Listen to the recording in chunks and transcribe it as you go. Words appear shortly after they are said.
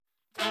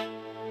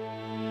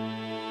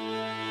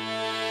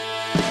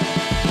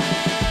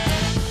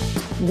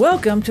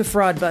Welcome to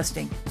Fraud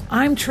Busting.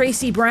 I'm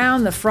Tracy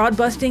Brown, the fraud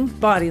busting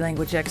body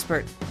language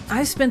expert.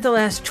 I've spent the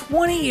last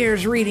 20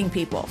 years reading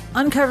people,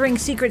 uncovering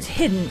secrets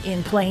hidden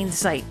in plain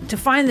sight to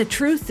find the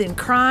truth in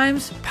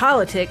crimes,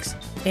 politics,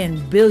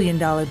 and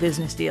billion-dollar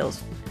business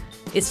deals.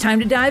 It's time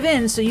to dive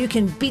in so you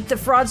can beat the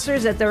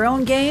fraudsters at their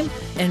own game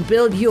and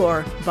build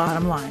your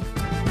bottom line.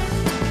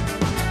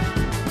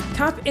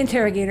 Top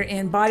interrogator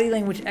and body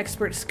language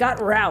expert Scott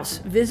Rouse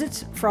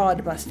visits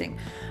Fraud Busting.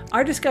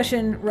 Our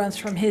discussion runs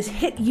from his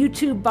hit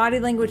YouTube body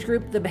language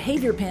group, The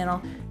Behavior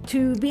Panel,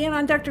 to being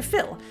on Dr.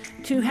 Phil,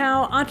 to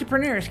how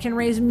entrepreneurs can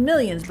raise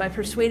millions by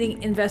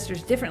persuading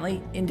investors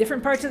differently in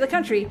different parts of the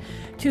country,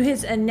 to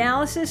his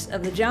analysis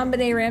of the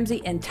JonBenét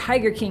Ramsey and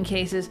Tiger King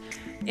cases,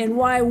 and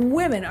why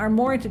women are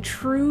more into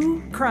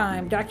true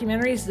crime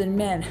documentaries than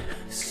men.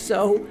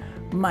 So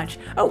much.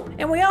 Oh,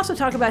 and we also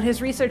talk about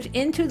his research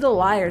into the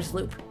liar's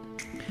loop.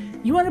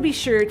 You want to be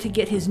sure to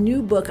get his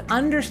new book,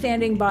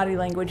 Understanding Body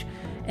Language,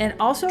 and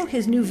also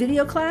his new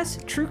video class,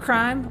 True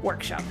Crime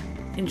Workshop.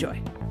 Enjoy.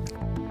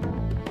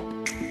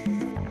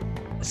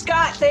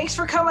 Scott, thanks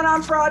for coming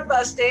on Fraud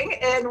Busting,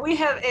 and we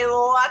have a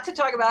lot to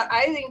talk about.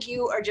 I think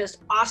you are just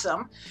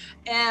awesome,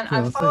 and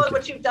I've followed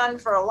what you've done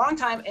for a long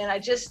time, and I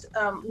just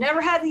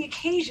never had the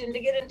occasion to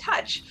get in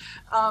touch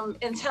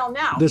until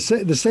now. The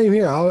same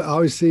here. I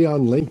always see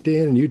on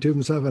LinkedIn and YouTube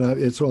and stuff,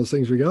 and it's one of those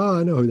things where you go, oh,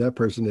 I know who that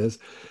person is.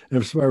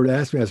 And if somebody were to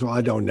ask me, I said, well,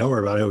 I don't know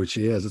her, but I know who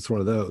she is. It's one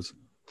of those.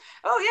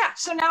 Oh yeah,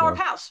 so now we're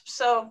pals.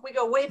 So we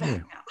go way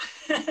back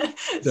now.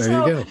 There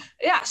you go.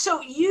 Yeah, so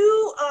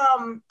you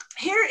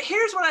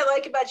here's what I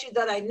like about you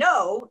that I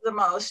know the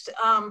most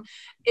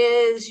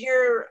is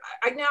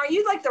now are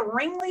you like the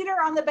ringleader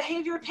on the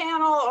behavior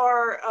panel,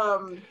 or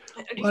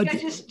do you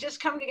guys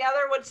just come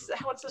together? What's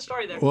the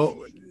story there? Well,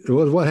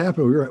 what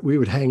happened? We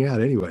would hang out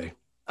anyway,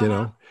 you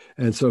know.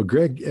 And so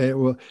Greg,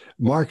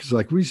 Mark is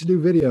like, we should do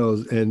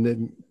videos, and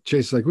then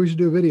Chase is like, we should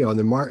do a video, and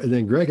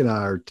then Greg and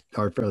I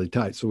are fairly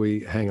tight, so we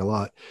hang a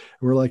lot.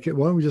 And we're like,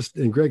 why don't we just?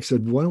 And Greg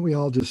said, why don't we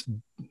all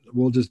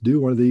we'll just do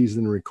one of these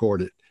and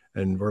record it?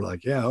 And we're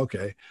like, yeah,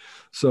 okay.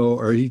 So,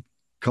 or he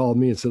called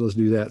me and said, let's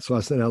do that. So I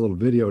sent out a little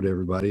video to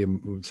everybody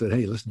and said,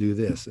 hey, let's do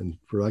this. And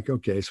we're like,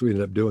 okay. So we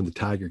ended up doing the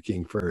Tiger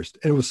King first,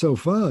 and it was so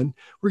fun.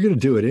 We're going to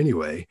do it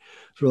anyway.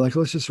 So we're like,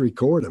 let's just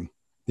record them.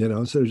 You know,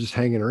 instead of just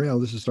hanging around,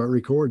 let's just start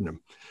recording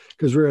them.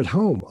 Because we're at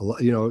home a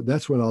lot, you know,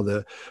 that's when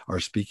our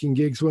speaking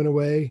gigs went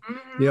away.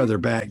 Mm-hmm. You know, they're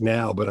back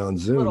now, but on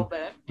Zoom. A little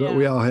bit, yeah. But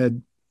we all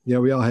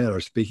had our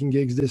speaking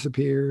gigs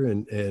disappear,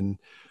 and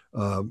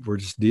we're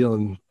just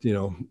dealing, you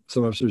know,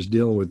 some of us are just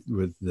dealing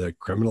with the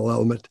criminal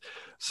element.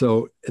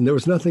 So, and there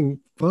was nothing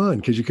fun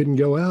because you couldn't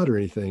go out or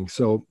anything.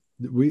 So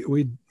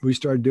we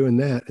started doing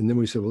that, and then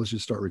we said, well, let's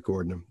just start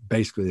recording them.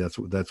 Basically,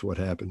 that's what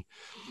happened.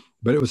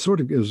 But it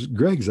was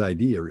Greg's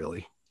idea,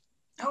 really.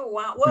 Oh,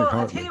 wow. Well,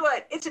 I'll tell you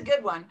what, it's a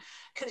good one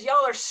because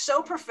y'all are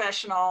so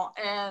professional,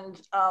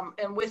 and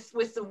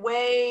with the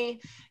way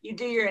you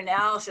do your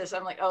analysis,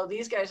 I'm like, oh,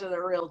 these guys are the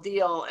real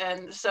deal.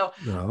 And so,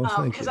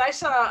 because I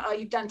saw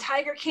you've done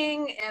Tiger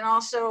King, and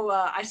also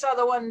I saw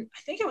the one, I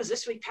think it was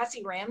this week,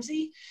 Patsy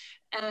Ramsey.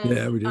 And,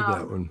 yeah, we did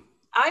that one.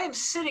 I am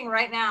sitting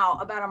right now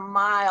about a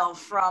mile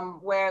from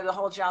where the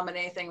whole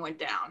JonBenét thing went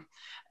down.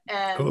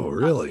 And, oh,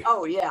 really?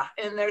 Oh, yeah.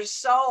 And there's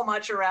so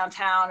much around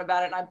town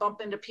about it, and I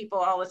bump into people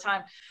all the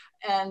time.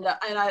 And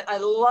I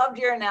loved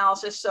your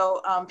analysis.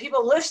 So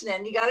people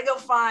listening, you got to go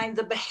find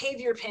the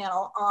Behavior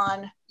Panel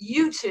on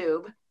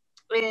YouTube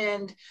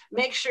and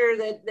make sure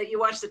that you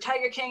watch the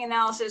Tiger King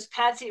analysis,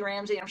 Patsy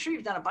Ramsey. I'm sure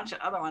you've done a bunch of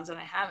other ones that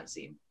I haven't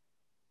seen.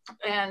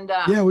 And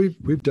yeah,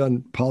 we've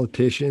done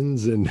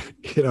politicians, and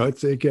you know,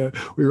 it's like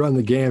we run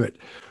the gamut.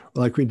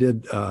 Like we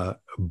did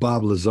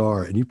Bob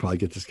Lazar, and you probably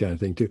get this kind of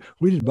thing too.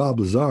 We did Bob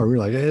Lazar, and we were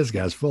like, hey, this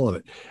guy's full of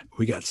it.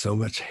 We got so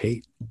much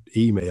hate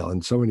email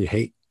and so many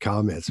hate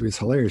comments. It was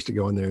hilarious to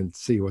go in there and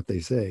see what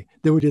they say.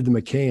 Then we did the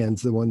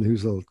McCanns, the one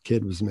whose little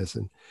kid was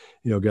missing,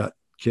 you know, got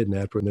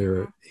kidnapped when they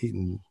were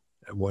eating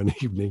one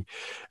evening.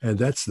 And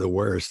that's the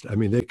worst. I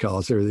mean, they call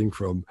us everything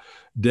from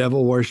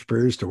devil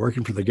worshipers to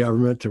working for the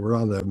government to we're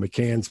on the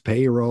McCann's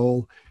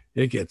payroll.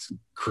 It gets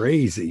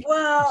crazy.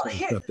 Well, I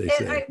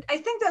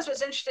think that's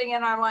what's interesting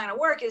in our line of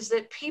work is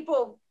that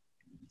people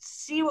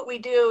see what we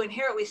do and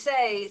hear what we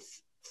say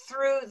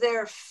through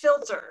their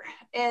filter.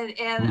 And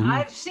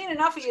I've seen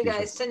enough of you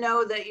guys to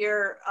know that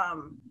you're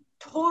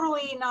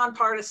totally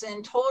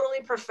nonpartisan,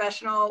 totally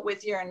professional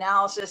with your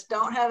analysis,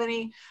 don't have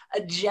any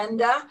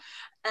agenda.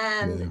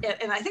 And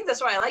I think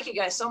that's why I like you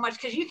guys so much,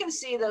 because you can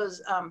see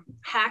those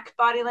hack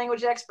body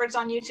language experts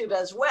on YouTube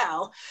as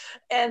well.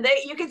 And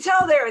you can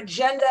tell their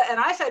agenda. And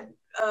I've had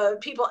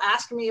people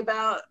ask me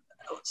about,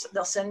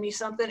 they'll send me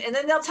something and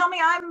then they'll tell me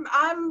I'm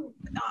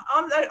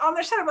on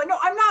their side. I'm like, no,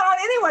 I'm not on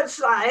anyone's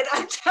side.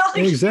 I'm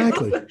telling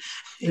you.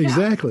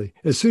 Exactly.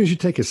 As soon as you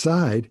take a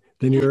side,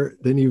 then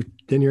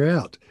you're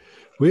out.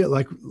 We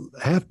like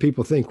half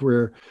people think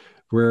we're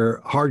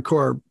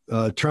hardcore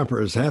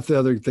Trumpers. Half the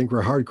other think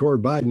we're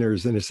hardcore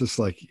Bideners. And it's just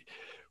like,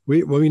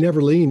 we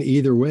never lean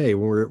either way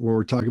when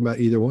we're talking about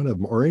either one of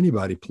them or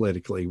anybody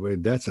politically.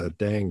 That's a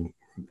dang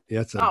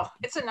That's a Oh,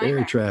 it's a bear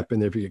nightmare. trap in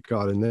there if you get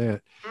caught in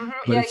that.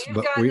 But Yeah, it's, you've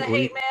but gotten the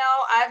hate mail.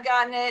 I've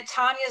gotten it.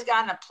 Tanya's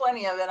gotten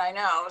plenty of it, I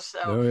know. So,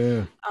 oh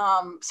yeah,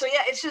 so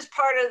yeah, it's just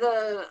part of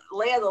the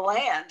lay of the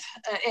land.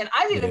 And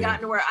I've even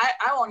gotten to where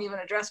I won't even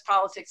address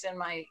politics in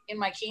my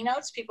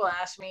keynotes. People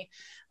ask me,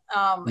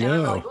 and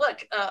I'm like,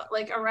 look,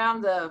 like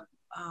around the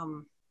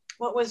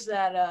what was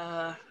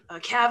that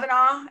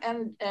Kavanaugh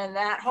and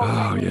that whole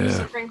thing with the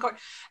Supreme Court.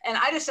 And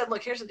I just said,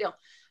 look, here's the deal.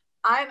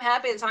 I'm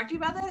happy to talk to you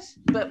about this,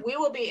 but we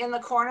will be in the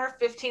corner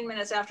 15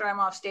 minutes after I'm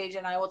off stage,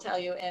 and I will tell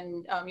you,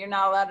 and you're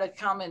not allowed to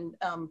come and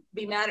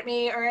be mad at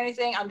me or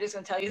anything. I'm just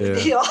going to tell you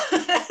the deal.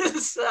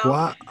 So.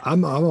 Well,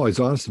 I'm always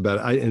honest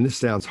about it. And this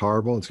sounds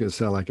horrible. It's going to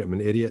sound like I'm an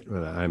idiot.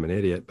 Well, I'm an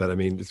idiot, but I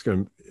mean,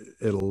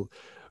 it'll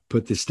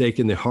put the stake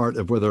in the heart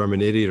of whether I'm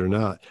an idiot or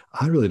not.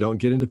 I really don't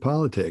get into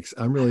politics.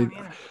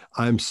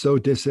 I'm so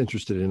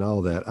disinterested in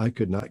all that. I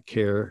could not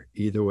care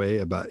either way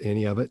about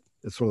any of it.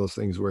 It's one of those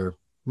things where,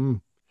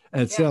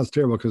 and it sounds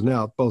terrible because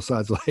now both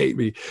sides will hate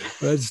me,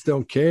 but I just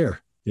don't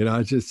care. You know,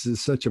 it's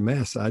such a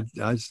mess. I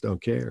just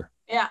don't care.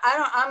 Yeah,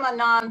 I'm a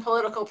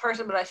non-political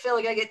person, but I feel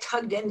like I get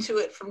tugged into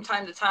it from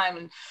time to time,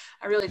 and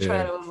I really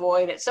try to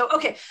avoid it. So,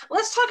 okay,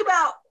 let's talk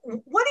about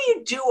what do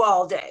you do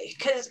all day?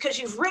 Because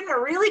you've written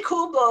a really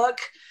cool book.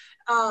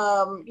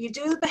 You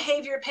do the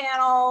behavior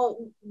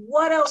panel.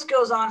 What else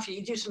goes on for you?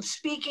 You do some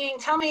speaking.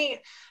 Tell me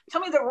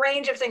the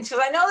range of things,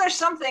 because I know there's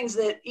some things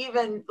that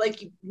even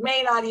like you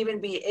may not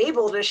even be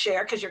able to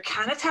share because you're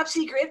kind of top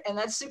secret, and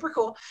that's super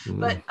cool.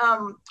 But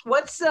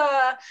what's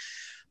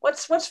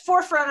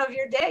forefront of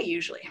your day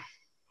usually?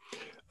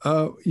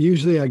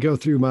 Usually I go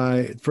through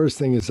I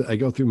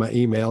go through my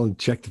email and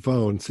check the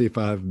phone, see if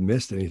I've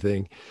missed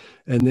anything.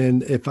 And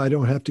then if I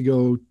don't have to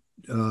go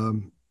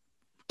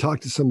talk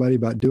to somebody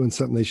about doing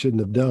something they shouldn't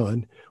have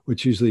done,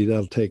 which usually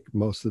that'll take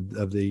most of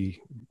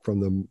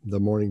from the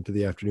morning to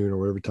the afternoon or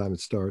whatever time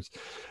it starts,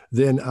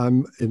 then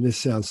and this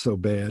sounds so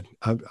bad,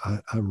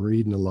 I'm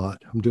reading a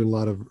lot. I'm doing a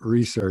lot of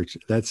research.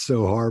 That's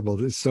so horrible.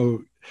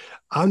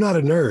 I'm not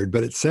a nerd,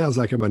 but it sounds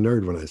like I'm a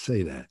nerd when I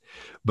say that.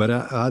 But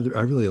I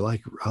really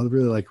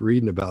like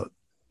reading about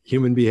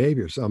human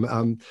behavior. So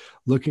I'm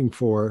looking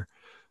for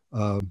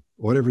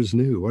whatever's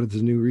new. What is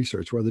the new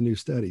research? What are the new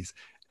studies?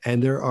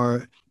 And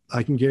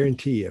I can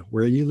guarantee you,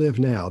 where you live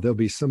now, there'll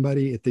be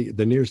somebody at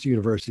the nearest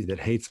university that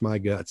hates my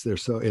guts.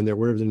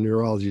 Wherever the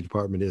neurology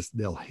department is,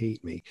 they'll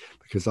hate me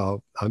because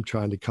I'm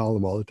trying to call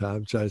them all the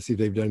time, trying to see if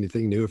they've done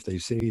anything new, if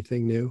they've seen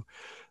anything new.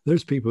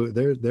 There's people,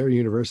 there are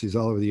universities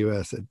all over the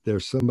U.S.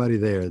 There's somebody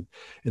there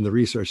in the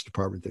research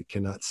department that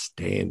cannot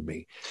stand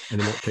me,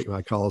 and they won't take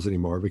my calls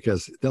anymore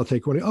because they'll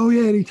take one. Oh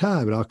yeah,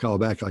 anytime, and I'll call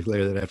back like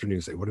later that afternoon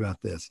and say, "What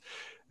about this?"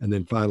 And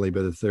then finally,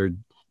 by the third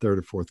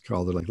or fourth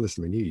call, they're like,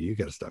 "Listen, man, you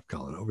got to stop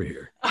calling over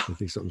here. I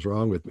think something's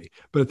wrong with me."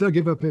 But if they'll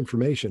give up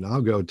information,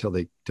 I'll go till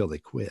they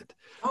quit.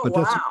 Oh,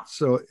 but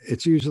so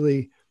it's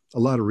usually a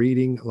lot of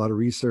reading, a lot of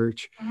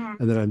research,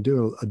 and then I'm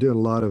doing a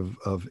lot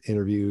of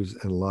interviews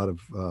and a lot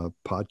of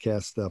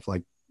podcast stuff.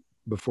 Like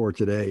before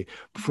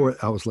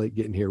I was late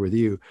getting here with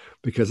you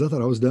because I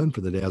thought I was done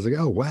for the day. I was like,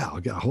 "Oh wow, I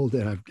got a whole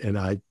day," and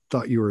I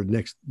thought you were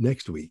next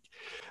week,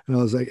 and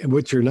I was like,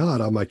 "Which you're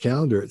not on my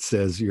calendar. It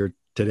says you're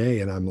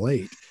today, and I'm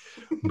late."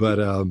 But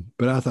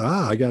I thought,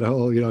 I got a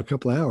whole, a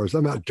couple of hours.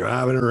 I'm out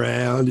driving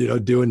around,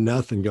 doing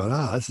nothing, going,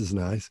 this is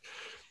nice.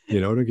 I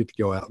don't get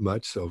to go out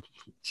much. So,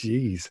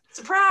 geez.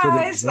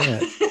 Surprise. So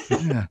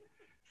yeah.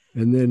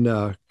 And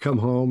then come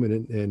home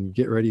and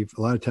get ready.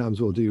 A lot of times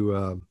we'll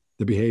do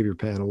the behavior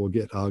panel.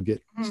 I'll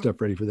get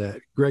stuff ready for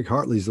that. Greg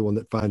Hartley's the one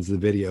that finds the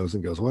videos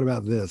and goes, what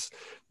about this?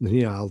 And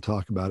then, I'll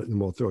talk about it and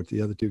we'll throw it to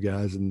the other two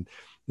guys and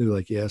they're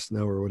like, yes,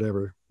 no, or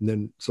whatever. And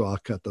then, so I'll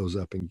cut those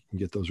up and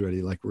get those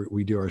ready. Like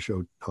we do our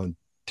show on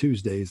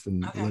Tuesdays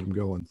and let them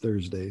go on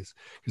Thursdays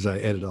because I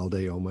edit all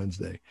day on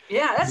Wednesday.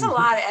 Yeah, that's a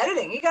lot of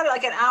editing. You got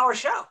like an hour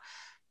show.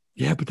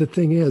 Yeah, but the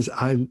thing is,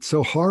 I'm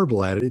so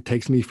horrible at it. It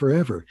takes me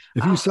forever.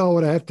 If you saw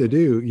what I have to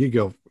do,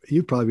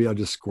 you'd probably be able to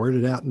just squirt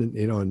it out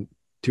in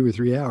 2 or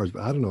 3 hours,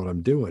 but I don't know what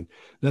I'm doing.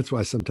 That's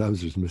why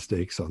sometimes there's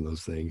mistakes on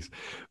those things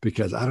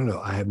because I don't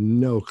know. I have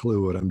no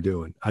clue what I'm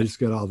doing. I just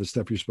got all the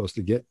stuff you're supposed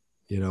to get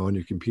on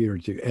your computer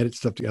to edit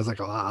stuff together. I was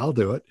like, I'll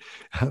do it.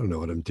 I don't know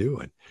what I'm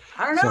doing.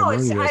 I don't know. I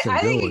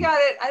think you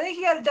got it. I think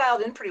you got it dialed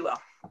in pretty well.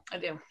 I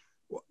do.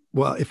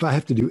 Well, if I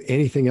have to do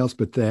anything else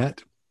but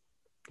that,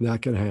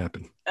 not going to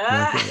happen.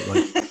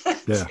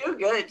 Too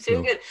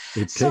good.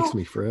 It takes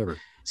me forever.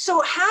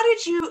 So how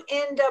did you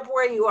end up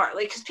where you are?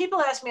 Like, because people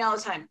ask me all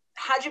the time,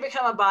 how'd you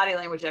become a body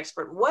language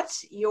expert?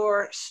 What's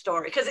your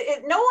story? Because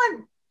no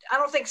one, I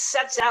don't think,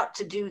 sets out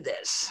to do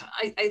this.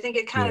 I think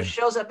it kind of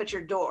shows up at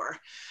your door.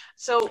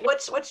 So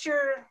what's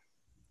your?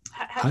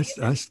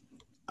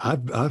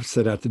 I've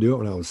set out to do it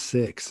when I was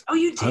 6. Oh,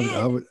 you did?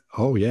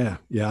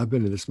 I've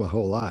been in this my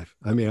whole life.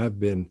 I mean, I've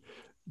been,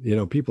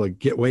 people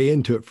get way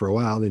into it for a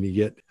while, then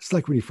it's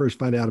like when you first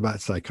find out about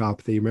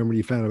psychopathy. Remember when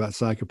you found out about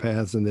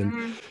psychopaths and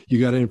then you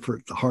got in for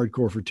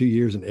hardcore for 2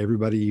 years and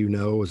everybody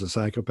was a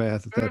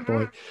psychopath at that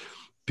point.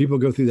 People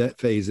go through that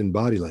phase in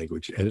body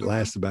language and it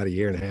lasts about 1.5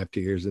 years, 2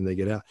 years, and they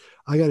get out.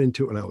 I got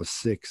into it when I was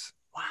 6.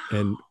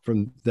 And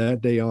from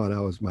that day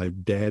on, my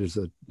dad is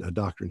a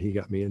doctor, and he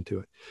got me into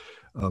it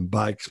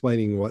by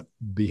explaining what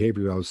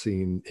behavior I was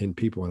seeing in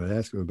people when I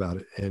asked him about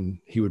it. And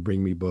he would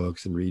bring me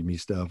books and read me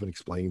stuff and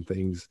explain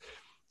things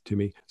to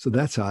me. So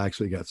that's how I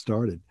actually got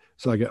started.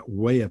 So I got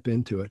way up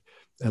into it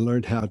and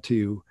learned how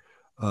to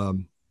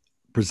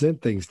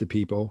present things to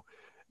people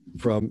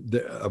from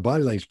a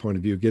body language point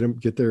of view,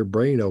 get their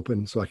brain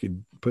open so I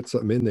could put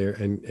something in there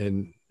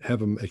and have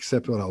them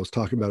accept what I was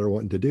talking about or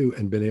wanting to do,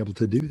 and been able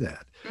to do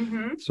that.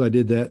 Mm-hmm. So I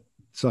did that.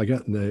 So I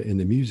got in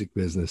the music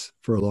business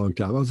for a long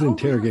time. I was an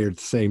interrogator at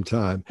the same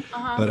time,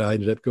 but I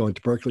ended up going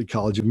to Berklee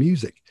College of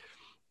Music.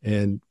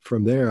 And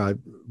from there, I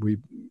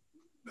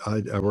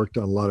worked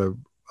on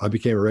I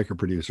became a record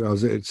producer. I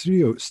was a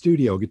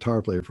studio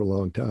guitar player for a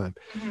long time,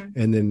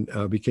 and then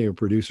became a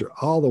producer,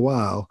 all the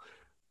while,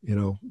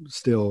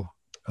 still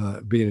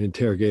being an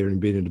interrogator and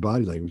being into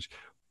body language.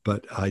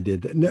 But I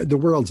did that. The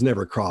worlds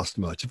never crossed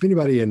much. If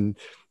anybody in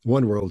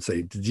one world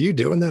say, "Did you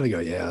doing that?" I go,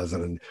 "Yeah."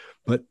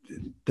 But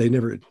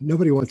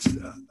nobody wants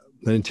an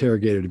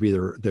interrogator to be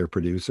their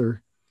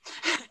producer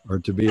or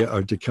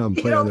to come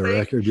play on the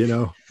record,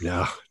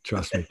 No,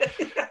 trust me.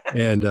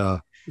 And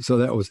so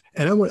that was,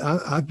 and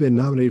I've been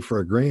nominated for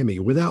a Grammy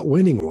without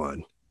winning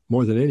one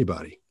more than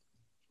anybody.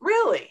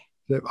 Really?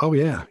 Oh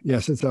yeah. Yeah.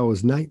 Since I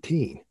was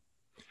 19.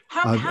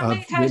 How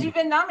many times have you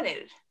been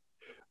nominated?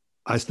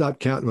 I stopped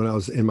counting when I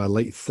was in my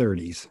late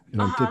 30s,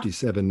 and I'm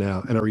 57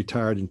 now, and I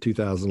retired in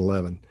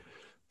 2011.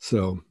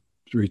 So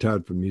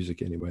retired from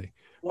music anyway.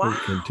 Wow.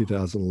 In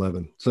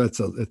 2011. So and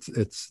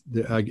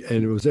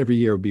it was every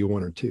year would be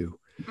one or two.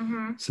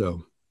 Mm-hmm.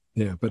 So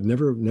yeah, but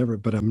never,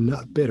 but I'm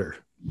not bitter.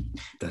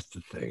 That's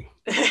the thing.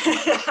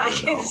 I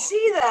can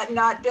see that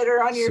not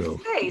bitter on your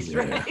face,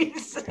 right?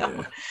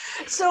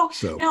 So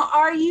now,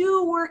 are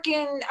you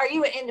an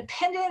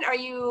independent? Are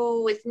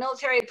you with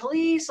military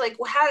police? Like,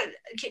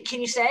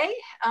 can you say?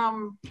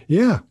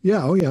 Yeah.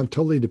 Oh yeah, I'm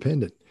totally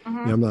dependent.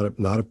 Mm-hmm. I'm not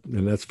a,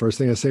 and that's the first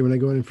thing I say when I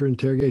go in for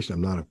interrogation.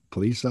 I'm not a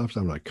police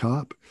officer. I'm not a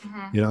cop.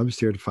 Mm-hmm. I'm just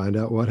here to find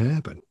out what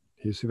happened.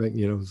 Here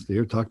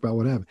to talk about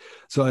what happened.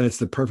 So, and it's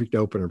the perfect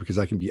opener because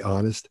I can be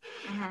honest,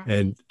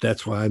 and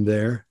that's why I'm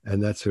there,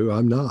 and that's who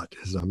I'm not.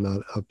 Is I'm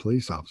not a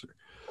police officer,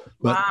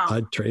 but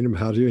I train them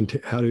how to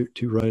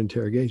run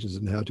interrogations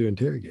and how to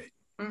interrogate.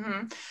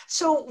 Mm-hmm.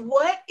 So,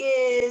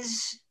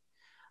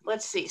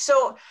 let's see.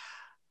 So,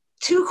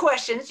 two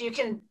questions. You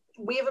can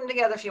weave them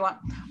together if you want.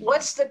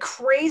 What's the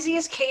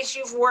craziest case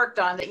you've worked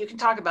on that you can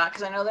talk about?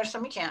 Because I know there's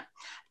some you can't.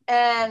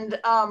 And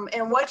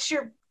what's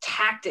your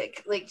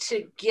tactic like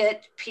to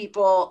get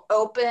people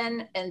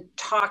open and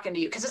talking to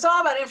you? Because it's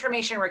all about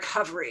information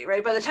recovery,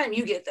 right? By the time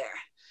you get there.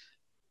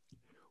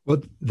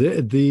 Well,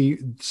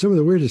 some of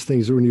the weirdest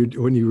things are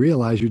when you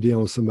realize you're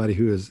dealing with somebody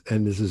who is,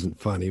 and this isn't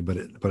funny, but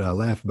I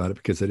laugh about it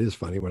because it is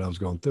funny when I was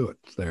going through it.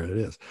 There it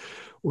is.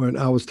 When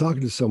I was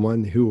talking to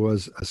someone who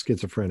was a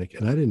schizophrenic,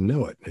 and I didn't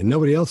know it, and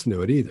nobody else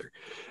knew it either.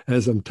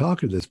 As I'm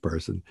talking to this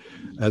person,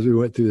 as we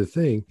went through the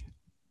thing,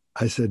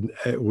 I said,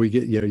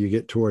 you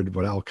get toward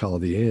what I'll call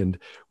the end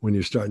when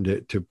you're starting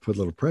to put a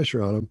little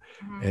pressure on them,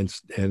 and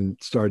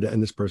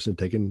this person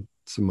taking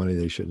some money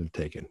they shouldn't have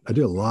taken. I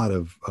do a lot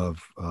of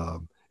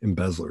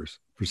embezzlers.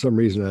 For some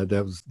reason,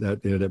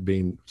 that ended up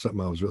being something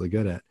I was really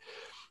good at.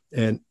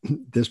 And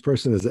this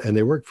person and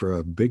they work for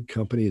a big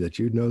company that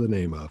you'd know the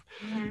name of.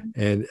 Mm-hmm.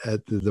 And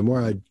the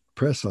more I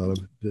press on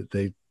them, that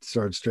they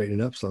started straightening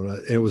up some.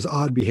 And it was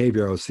odd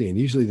behavior I was seeing.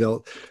 Usually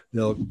they'll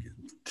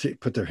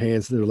put their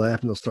hands in their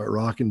lap and they'll start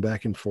rocking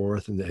back and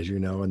forth. And as you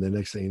know, and the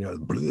next thing you know,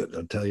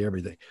 they'll tell you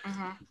everything.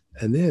 Mm-hmm.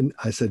 And then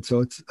I said, I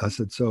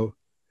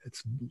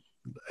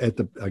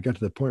got to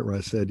the point where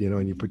I said,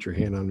 and you put your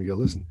hand on them and you go,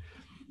 listen,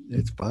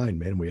 it's fine,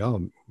 man.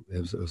 It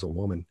was a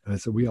woman. And I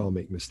said, we all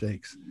make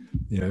mistakes.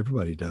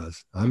 Everybody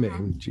does. I make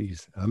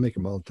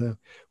them all the time.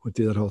 Went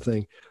through that whole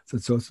thing.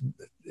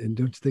 And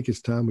don't you think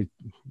it's time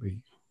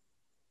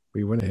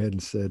we went ahead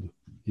and said,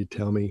 you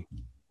tell me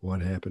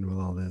what happened with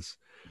all this?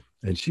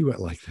 And she went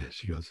like this.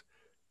 She goes,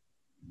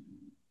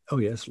 oh,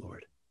 yes,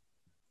 Lord.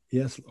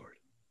 Yes, Lord.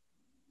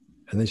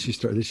 And then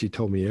she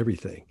told me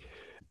everything.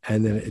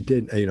 And then it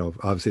did,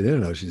 obviously they don't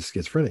know she's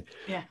schizophrenic.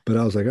 Yeah. But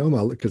I was like, oh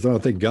my, because I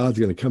don't think God's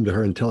going to come to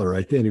her and tell her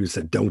right then. He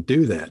said, don't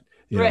do that,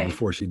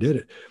 before she did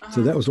it. Uh-huh.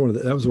 So that was one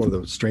of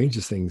the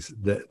strangest things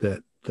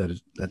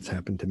that's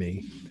happened to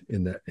me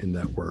in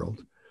that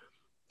world.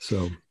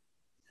 So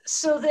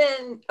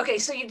then, okay,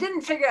 so you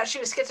didn't figure out she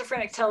was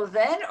schizophrenic till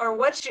then, or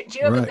do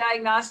you have a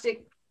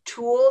diagnostic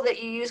tool that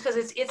you use? Because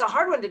it's a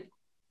hard one to.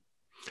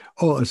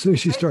 Oh, as soon as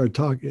she started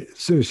talking, as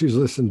soon as she was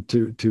listening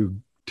to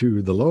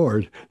the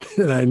Lord,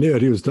 and I knew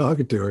it. He was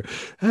talking to her.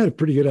 I had a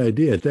pretty good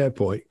idea at that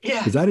point,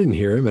 because I didn't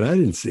hear him and I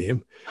didn't see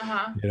him.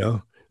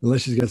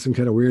 Unless she's got some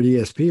kind of weird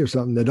ESP or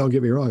something. Now, don't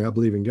get me wrong. I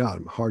believe in God.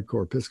 I'm a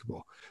hardcore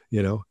Episcopal.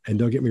 And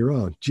don't get me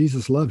wrong.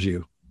 Jesus loves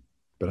you,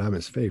 but I'm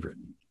his favorite.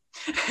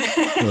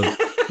 So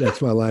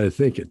that's my line of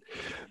thinking.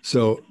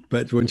 So,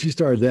 but when she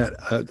started that,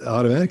 I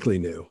automatically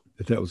knew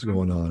that was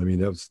going on.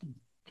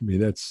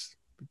 That's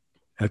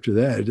after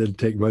that. It didn't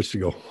take much to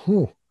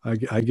go. I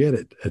get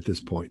it at this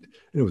point.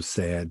 And it was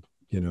sad,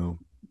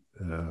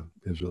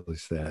 it was really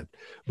sad.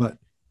 But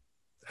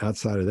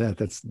outside of that,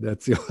 that's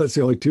that's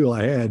the only tool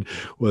I had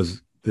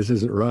was this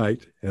isn't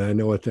right, and I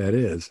know what that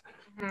is.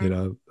 Mhm. You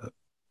know.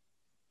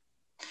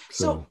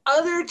 So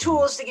other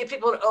tools to get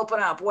people to open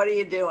up. What are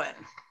you doing?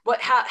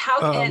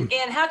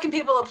 And how can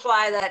people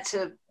apply that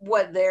to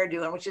what they're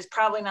doing, which is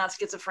probably not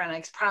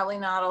schizophrenics, probably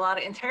not a lot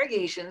of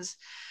interrogations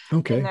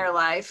in their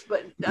life.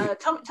 But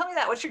tell me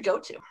that. What's your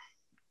go-to?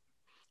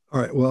 All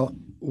right. Well,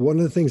 one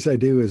of the things I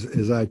do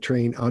is I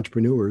train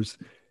entrepreneurs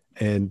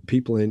and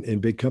people in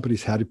big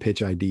companies how to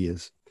pitch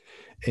ideas.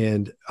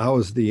 And I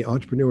was the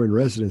entrepreneur in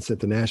residence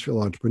at the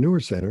Nashville Entrepreneur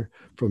Center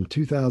from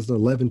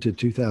 2011 to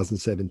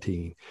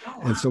 2017. Oh,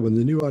 wow. And so when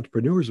the new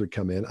entrepreneurs would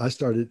come in,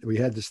 we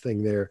had this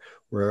thing there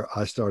where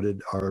I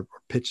started our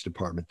pitch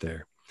department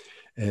there.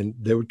 And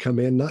they would come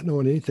in not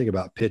knowing anything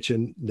about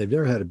pitching. They've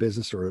never had a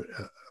business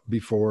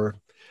before.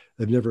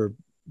 They've never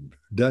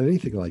done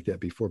anything like that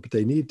before, but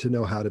they need to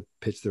know how to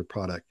pitch their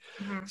product.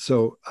 Mm-hmm.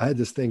 So I had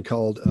this thing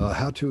called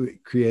How to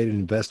Create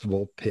an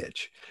Investable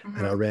Pitch.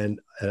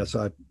 Mm-hmm.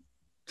 So I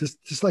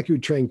just like you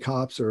would train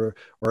cops or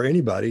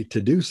anybody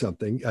to do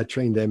something, I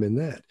trained them in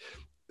that.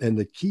 And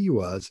the key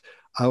was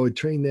I would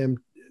train them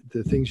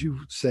the things you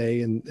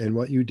say and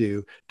what you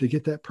do to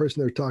get that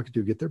person they're talking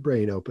to, get their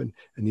brain open,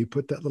 and you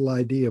put that little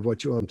idea of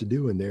what you want them to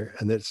do in there.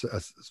 And that's a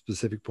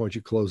specific point,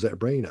 you close that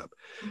brain up.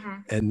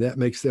 Mm-hmm. And that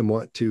makes them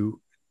want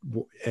to,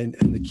 and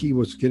the key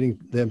was getting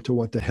them to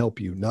want to help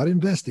you, not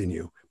invest in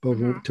you, but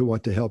mm-hmm. to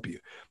want to help you,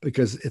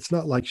 because it's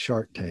not like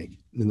Shark Tank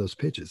in those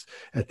pitches.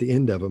 At the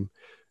end of them,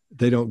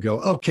 they don't go,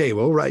 okay,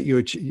 well, right.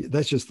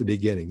 That's just the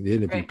beginning. The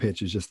interview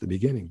pitch is just the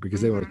beginning,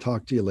 because mm-hmm. they want to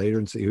talk to you later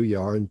and see who you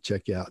are and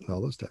check you out and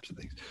all those types of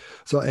things.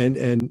 So, and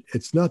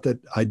it's not that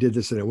I did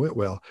this and it went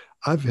well.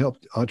 I've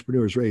helped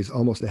entrepreneurs raise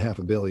almost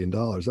 $500 million.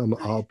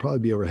 I'll probably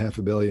be over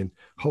 $500 million,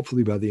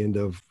 hopefully by the end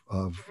of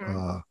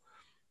mm-hmm. I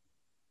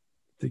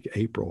think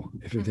April,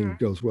 if everything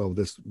mm-hmm. goes well with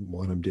this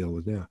one I'm dealing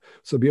with now.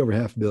 So it'll be over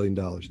 $500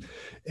 million.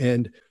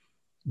 And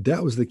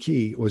that was the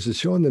key, was just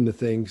showing them the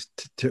things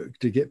to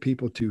get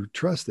people to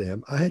trust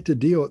them. I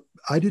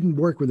didn't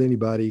work with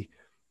anybody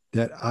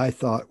that I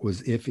thought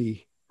was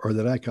iffy or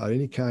that I caught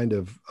any kind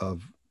of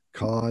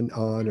con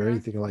on or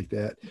anything like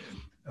that,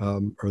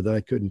 or that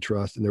I couldn't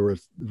trust. And there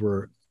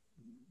were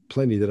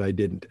plenty that I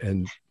didn't.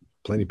 And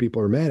plenty of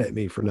people are mad at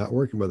me for not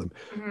working with them.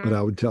 Mm-hmm. But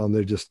I would tell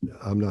them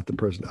I'm not the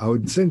person. I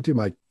would send to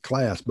my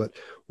class, but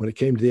when it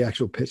came to the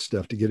actual pitch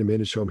stuff, to get them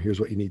in and show them, here's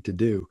what you need to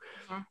do.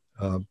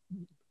 Mm-hmm.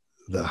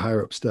 The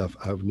higher up stuff,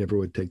 I never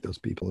would take those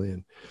people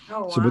in.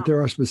 Oh, wow. So, but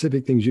there are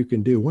specific things you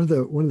can do. One of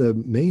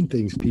the main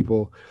things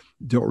people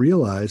don't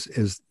realize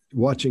is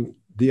watching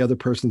the other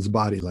person's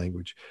body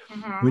language.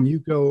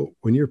 Mm-hmm.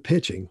 When you're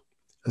pitching,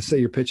 let's say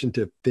you're pitching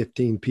to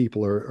 15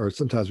 people, or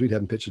sometimes we'd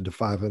have them pitching to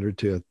 500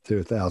 to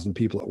 1,000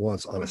 people at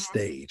once on a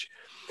stage.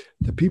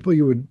 The people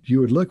you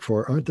would look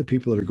for aren't the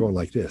people that are going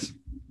like this.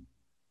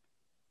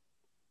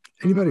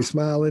 Anybody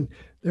smiling,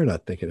 they're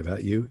not thinking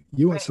about you.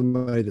 You want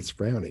somebody that's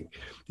frowning.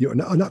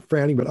 Not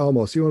frowning, but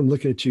almost. You want them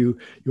looking at you.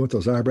 You want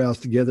those eyebrows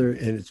together,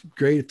 and it's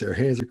great if their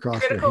hands are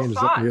crossed, their hands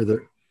up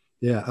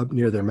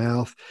near their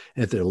mouth,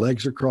 and if their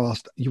legs are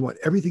crossed. You want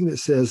everything that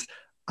says,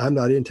 I'm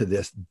not into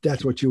this.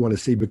 That's what you want to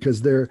see,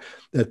 because they're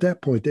at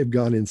that point, they've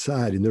gone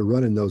inside and they're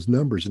running those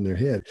numbers in their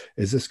head.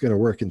 Is this going to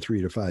work in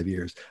 3 to 5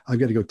 years? I've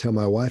got to go tell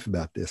my wife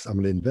about this. I'm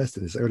going to invest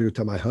in this. I've got to go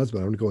tell my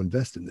husband, I'm going to go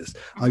invest in this.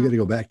 Mm-hmm. I've got to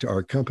go back to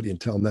our company and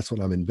tell them that's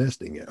what I'm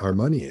investing in, our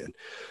money in.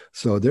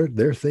 So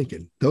they're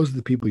thinking, those are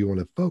the people you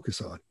want to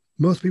focus on.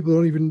 Most people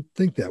don't even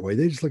think that way.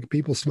 They just look at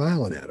people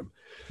smiling at them.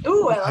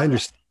 Ooh, I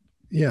understand.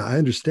 Yeah, I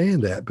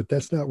understand that, but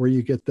that's not where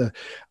you get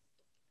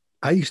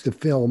I used to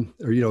film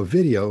or,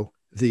 video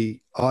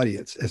the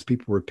audience as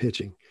people were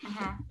pitching.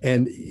 Mm-hmm.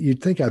 And you'd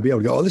think I'd be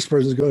able to go, oh, this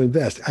person's going to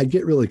invest. I'd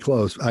get really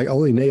close. I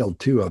only nailed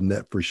 2 of them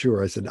that for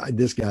sure. I said,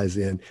 this guy's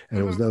in. And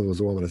it was another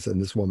was a woman. I said,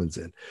 this woman's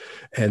in.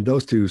 And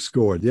those 2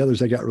 scored. The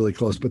others, I got really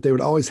close, but they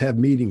would always have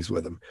meetings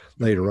with them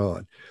later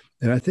on.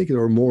 And I think there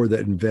were more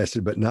that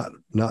invested, but not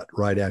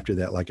right after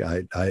that. Like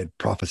I had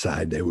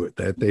prophesied they would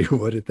at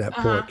that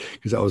point,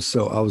 because I was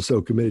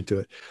so committed to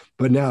it.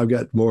 But now I've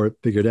got more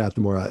figured out.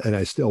 And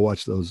I still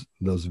watch those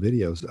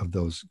videos of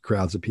those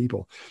crowds of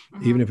people,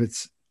 even if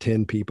it's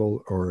 10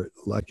 people or,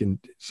 like in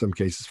some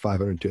cases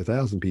 500 to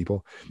 1,000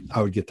 people.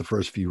 I would get the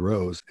first few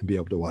rows and be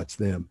able to watch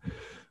them.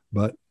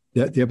 But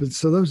but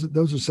so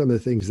those are some of the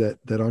things that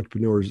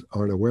entrepreneurs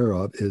aren't aware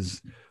of,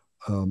 is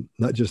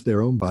not just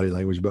their own body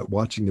language, but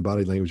watching the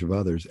body language of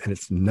others. And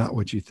it's not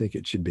what you think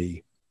it should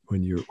be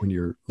when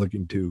you're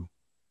looking to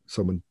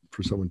someone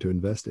to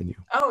invest in you.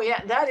 Oh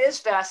yeah, that is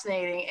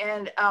fascinating.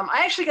 And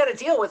I actually got a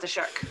deal with a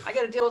shark. I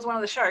got a deal with one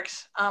of the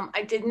sharks.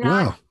 I did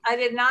not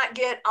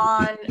get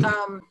on.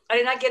 I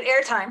did not get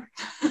airtime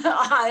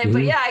on it,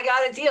 but yeah, I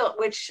got a deal,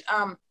 which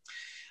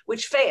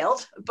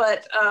failed,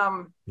 but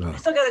I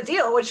still got a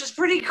deal, which is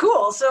pretty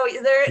cool. So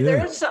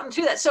there is something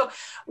to that. So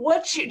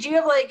do you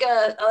have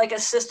like a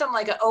system,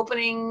 like an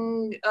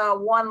opening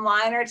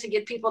one-liner to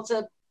get people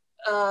to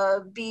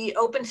be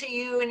open to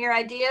you and your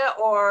idea,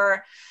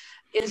 or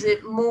is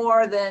it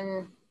more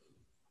than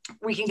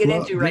we can get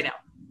into right now?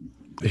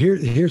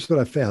 Here's what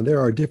I found. There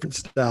are different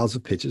styles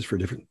of pitches for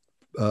different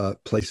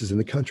places in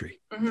the country.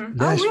 Mm-hmm.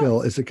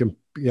 Nashville is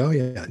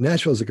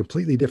Nashville is a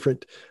completely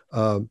different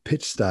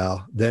pitch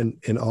style than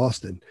in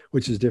Austin,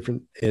 which is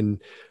different in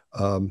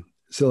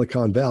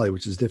Silicon Valley,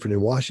 which is different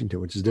in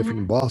Washington, which is different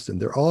in Boston.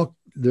 They're all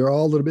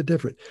a little bit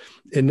different.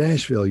 In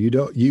Nashville,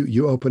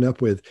 you open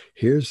up with,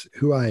 here's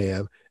who I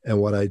am and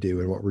what I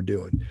do and what we're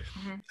doing.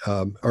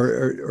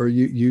 Or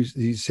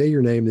you say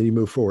your name, then you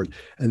move forward.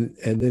 And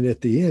then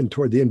at the end,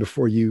 toward the end,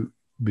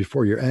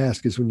 before you're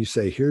asked, is when you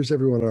say, here's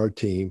everyone on our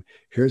team,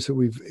 here's who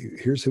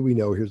we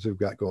know, here's what we've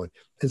got going.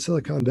 In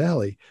Silicon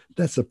Valley,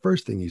 that's the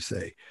first thing you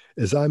say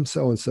is, I'm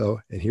so-and-so,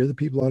 and here are the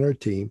people on our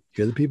team,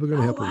 here are the people going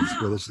to help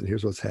with us, and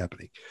here's what's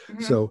happening.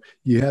 So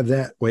you have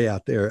that way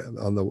out there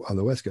on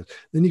the West Coast.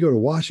 Then you go to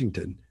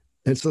Washington,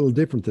 and it's a little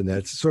different than that.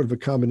 It's sort of a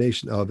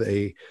combination of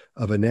a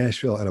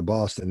Nashville and a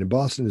Boston. And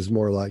Boston is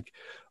more like,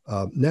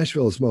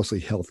 Nashville is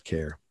mostly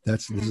healthcare.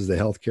 This is the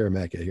healthcare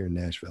mecca here in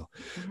Nashville.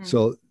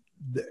 So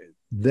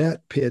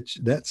that pitch,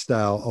 that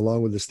style,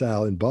 along with the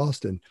style in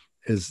Boston,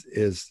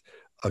 is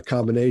a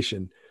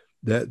combination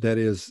that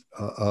is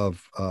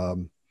of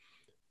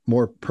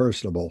more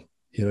personable.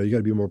 You know, you got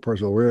to be more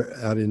personal. We're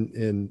out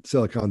in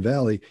Silicon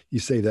Valley. You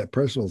save that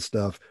personal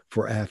stuff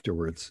for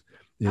afterwards.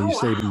 You know,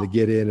 save them to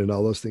get in and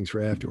all those things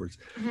for afterwards.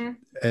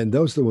 And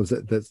those are the ones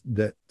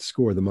that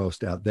score the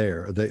most out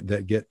there,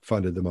 that get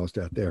funded the most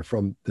out there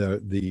from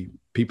the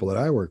people that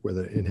I work with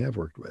and have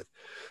worked with.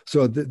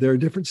 So there are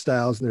different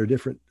styles and there are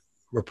different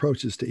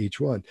approaches to each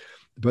one.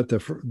 But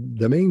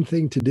the main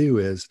thing to do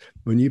is,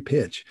 when you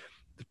pitch,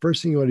 the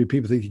first thing you want to do,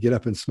 people think you get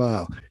up and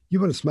smile. You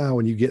want to smile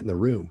when you get in the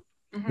room.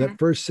 That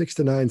first 6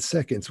 to 9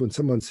 seconds when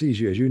someone sees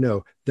you, as you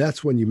know,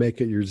 that's when you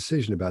make your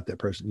decision about that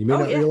person. You may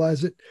not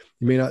realize it.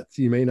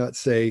 You may not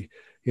say,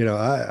 you know,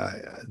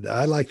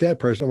 I like that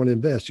person, I want to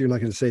invest. You're not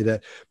going to say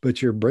that,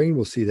 but your brain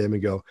will see them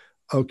and go,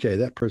 okay,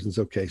 that person's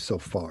okay so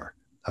far.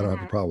 I don't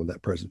have a problem with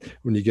that person.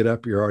 When you get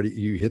up,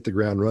 you hit the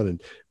ground running,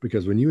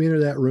 because when you enter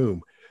that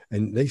room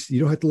and you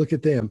don't have to look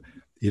at them.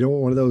 You don't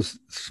want one of those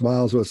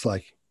smiles where it's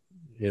like,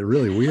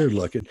 really weird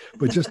looking,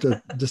 but just a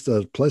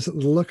pleasant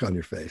little look on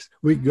your face.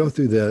 We can go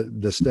through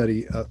the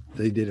study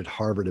they did at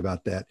Harvard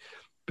about that,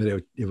 but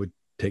it would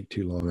take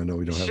too long. I know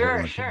we don't have a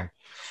lot of time.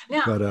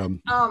 Now, but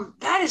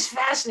that is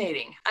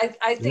fascinating.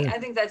 I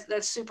think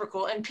that's super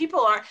cool. And people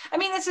are, I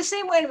mean, it's the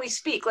same when we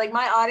speak. Like,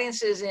 my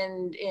audience is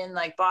in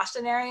like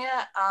Boston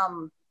area.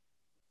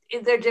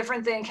 They're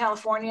different than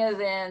California,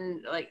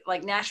 than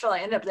like Nashville. I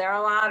end up there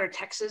a lot, or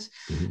Texas.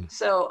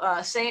 So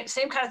same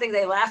kind of thing.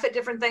 They laugh at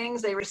different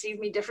things. They receive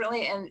me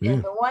differently. And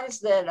the ones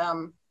that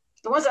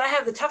I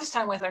have the toughest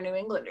time with are New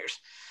Englanders,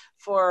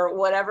 for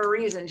whatever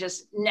reason.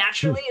 Just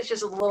naturally, it's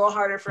just a little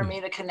harder for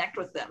me to connect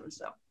with them.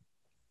 So.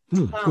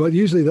 Well,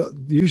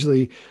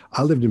 usually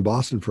I lived in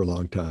Boston for a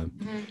long time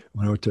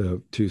when I went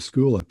to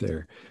school up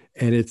there.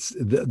 And it's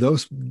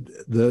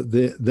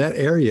that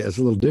area is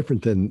a little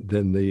different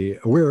than the,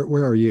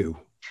 where are you?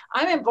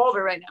 I'm in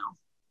Boulder right now.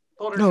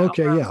 Boulder. Oh,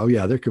 okay. Yeah. Oh,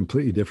 yeah. They're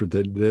completely different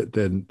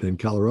than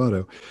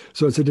Colorado.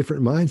 So it's a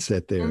different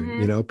mindset there.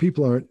 You know,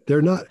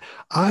 they're not,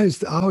 I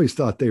always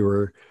thought they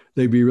are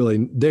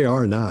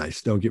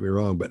nice. Don't get me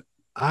wrong, but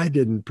I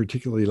didn't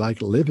particularly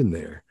like living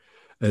there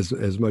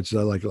as much as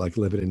I like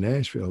living in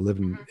Nashville,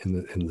 living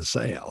in the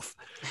South,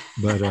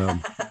 but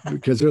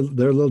because they're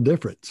a little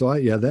different. So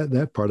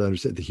that part I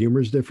understand. The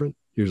humor is different.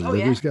 Your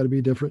delivery's got to be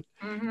different.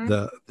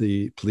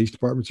 The police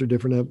departments are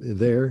different up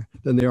there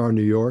than they are in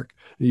New York.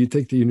 You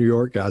think the New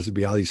York guys would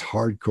be all these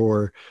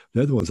hardcore.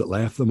 They're the ones that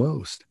laugh the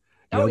most.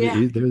 They're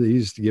the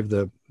easiest to give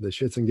the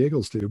shits and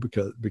giggles to,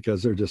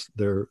 because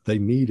they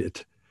need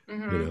it. You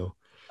know.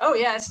 Oh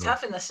yeah, it's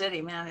tough in the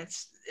city, man. It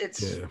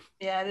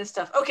is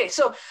tough. Okay,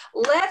 so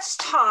let's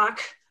talk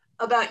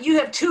about, you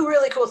have two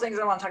really cool things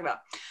I want to talk about.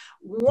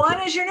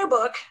 One is your new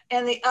book,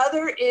 and the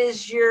other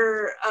is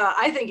your,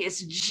 I think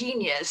it's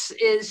genius,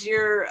 is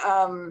your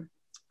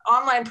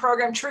online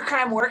program, True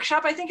Crime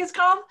Workshop, I think it's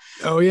called.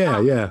 Oh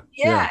yeah. Greg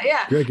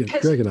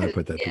and I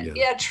put that together.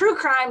 Yeah, true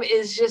crime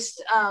is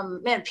just,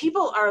 man,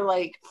 people are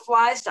like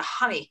flies to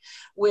honey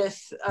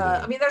with,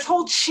 I mean, there's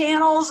whole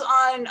channels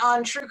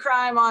on true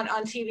crime on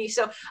TV.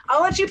 So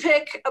I'll let you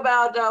pick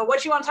about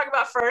what you want to talk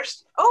about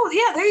first. Oh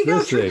yeah, there you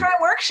go, True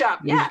Crime Workshop.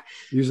 Yeah.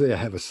 Usually I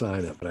have a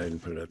sign up, but I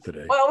didn't put it up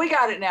today. Well, we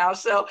got it now.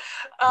 So,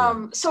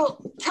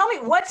 so tell me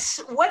what's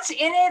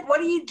in it.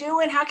 What are you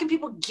doing? How can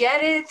people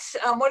get it?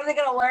 What are they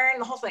going to learn?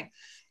 The whole thing.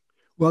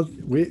 Well,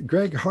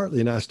 Greg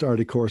Hartley and I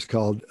started a course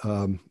called,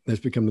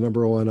 it's become the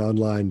 #1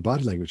 online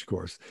body language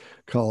course,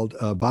 called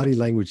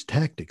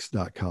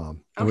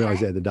bodylanguagetactics.com. And we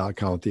always add the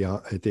 .com at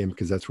the end,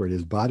 because that's where it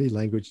is,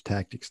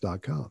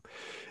 bodylanguagetactics.com.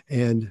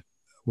 And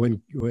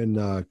when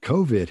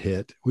COVID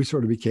hit, we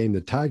sort of became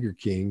the Tiger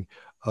King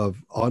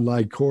of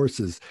online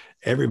courses.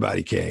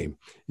 Everybody came.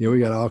 You know, we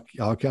got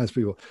all kinds of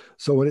people.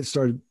 So when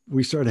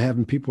we started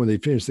having people, when they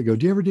finished, they go,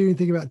 "Do you ever do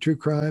anything about true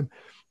crime?"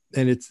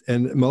 And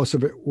most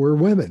of it were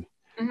women.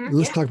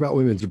 Let's talk about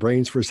women's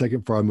brains for a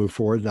second before I move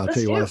forward, and I'll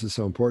tell you why this is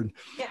so important.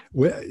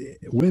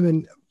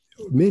 Women,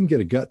 men get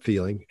a gut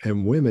feeling,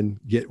 and women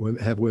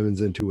have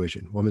women's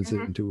intuition.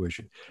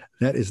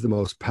 That is the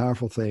most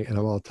powerful thing, and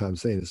I'm all the time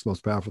saying it's the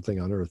most powerful thing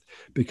on earth,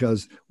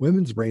 because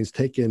women's brains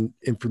take in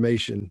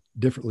information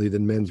differently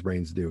than men's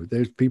brains do.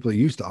 There's people who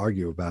used to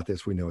argue about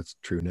this. We know it's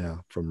true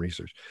now from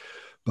research.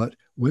 But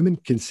women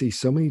can see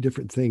so many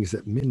different things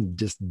that men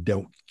just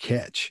don't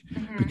catch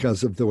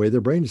because of the way their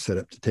brain is set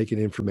up to take in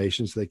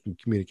information so they can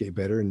communicate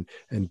better and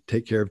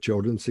take care of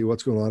children, see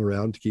what's going on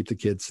around to keep the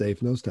kids safe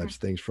and those types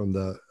of things from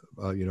the,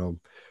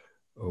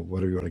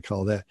 whatever you want to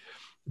call that.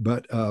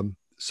 But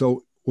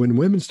so when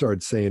women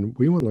started saying,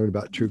 we want to learn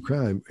about true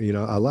crime,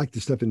 I like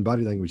the stuff in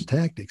body language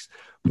tactics,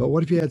 but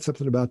what if you had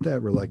something about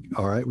that? We're like,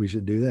 all right, we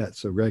should do that.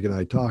 So Greg and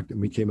I talked, and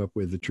we came up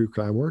with the True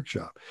Crime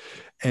Workshop.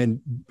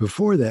 And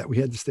before that, we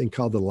had this thing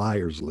called the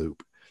Liar's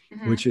Loop,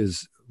 which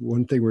is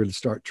one thing we're going to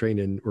start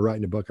training. We're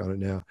writing a book on it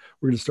now.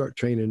 We're going to start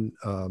training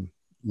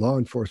law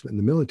enforcement in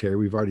the military.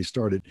 We've already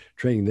started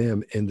training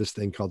them in this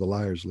thing called the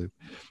Liar's Loop.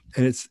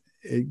 And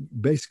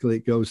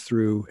it goes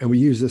through, and we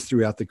use this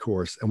throughout the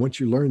course. And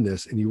once you learn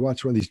this and you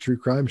watch one of these true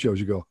crime shows,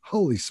 you go,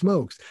 holy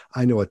smokes,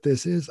 I know what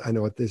this is. I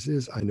know what this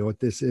is. I know what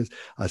this is.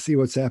 I see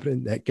what's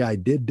happening. That guy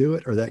did do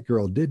it, or that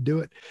girl did do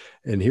it.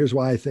 And here's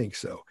why I think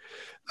so.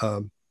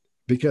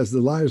 Because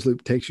the Liar's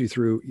Loop takes you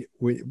through,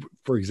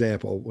 for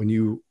example, when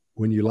you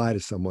lie to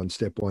someone,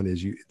 step one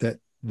is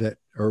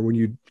or when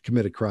you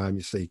commit a crime,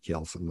 you say you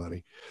kill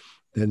somebody,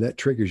 then that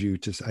triggers you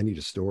to, I need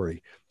a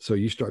story. So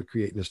you start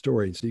creating a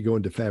story. And so you go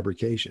into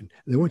fabrication.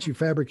 And then once you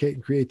fabricate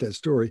and create that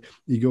story,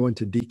 you go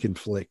into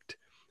deconflict.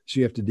 So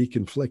you have to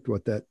deconflict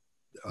what that,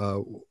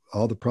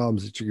 all the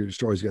problems that your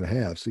story is going to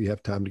have. So you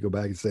have time to go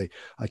back and say,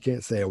 I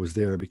can't say I was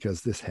there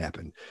because this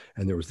happened.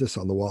 And there was this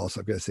on the wall.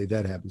 So I've got to say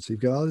that happened. So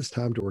you've got all this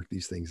time to work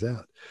these things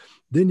out.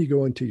 Then you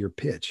go into your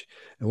pitch.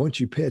 And once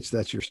you pitch,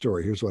 that's your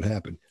story. Here's what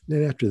happened.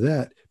 And then after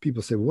that,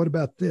 people say, well, what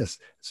about this?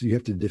 So you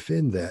have to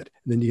defend that.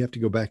 And then you have to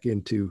go back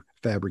into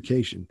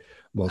fabrication,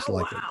 most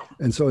likely. Wow.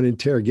 And so in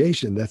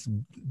interrogation, that's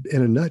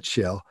in a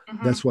nutshell,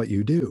 that's what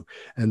you do.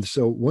 And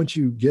so once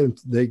you get them,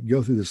 they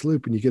go through this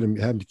loop and you get them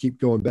having to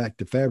keep going back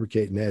to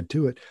fabricate and add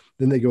to it.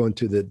 Then they go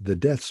into the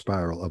death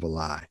spiral of a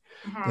lie.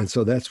 And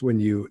so that's when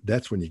you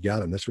got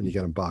them. That's when you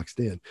got them boxed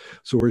in.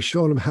 So we're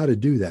showing them how to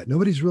do that.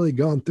 Nobody's really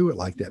gone through it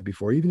like that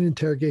before, even in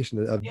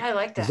interrogation. Yeah, I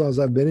like that. As long as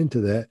I've been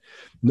into that,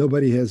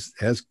 nobody has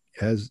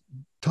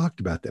talked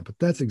about that, but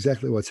that's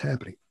exactly what's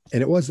happening.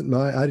 And it wasn't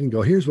I didn't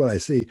go, here's what I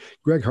see.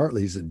 Greg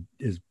Hartley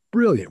is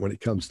brilliant when it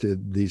comes to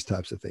these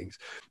types of things.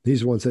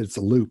 He's the one that said it's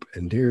a loop,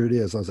 and here it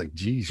is. I was like,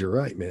 geez, you're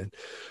right, man.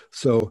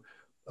 So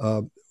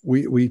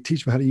we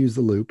teach them how to use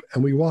the loop,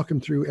 and we walk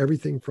them through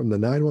everything from the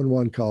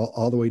 911 call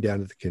all the way down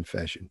to the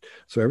confession.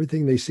 So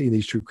everything they see in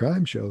these true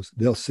crime shows,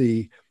 they'll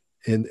see,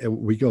 and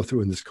we go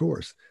through in this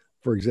course.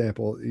 For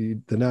example,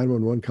 the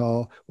 911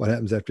 call, what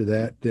happens after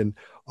that, then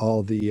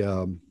all the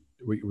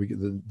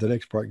the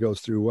next part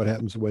goes through what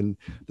happens when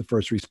the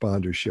first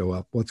responders show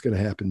up. What's going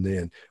to happen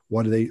then?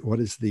 What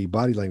is the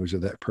body language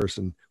of that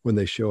person when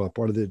they show up?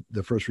 What are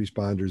the first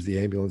responders, the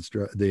ambulance,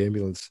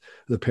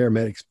 the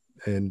paramedics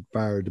and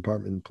fire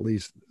department and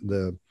police,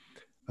 the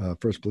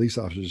first police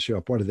officers show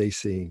up? What are they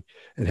seeing,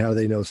 and how do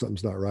they know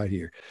something's not right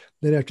here?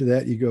 Then after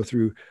that, you go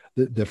through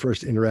the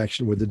first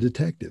interaction with the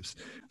detectives.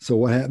 So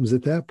what happens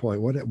at that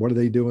point? What are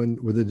they doing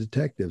with the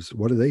detectives?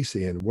 What are they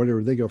seeing? Where do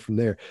they go from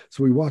there?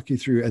 So we walk you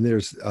through, and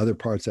there's other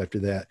parts after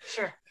that.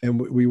 Sure. And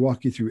we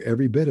walk you through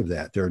every bit of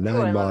that. There are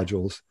 9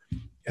 modules,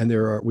 and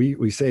there are,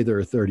 we say there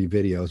are 30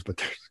 videos,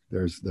 but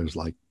there's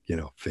like,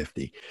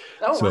 50.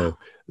 Oh, so wow.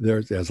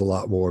 There's a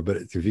lot more, but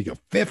if you go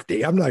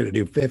 50, I'm not going to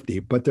do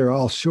 50, but they're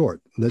all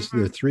short.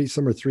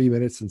 Some are 3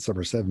 minutes and some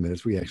are 7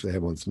 minutes. We actually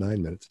have one that's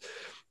 9 minutes,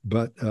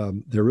 but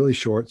they're really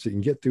short. So you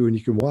can get through and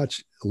you can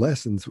watch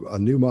lessons. A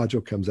new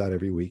module comes out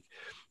every week.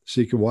 So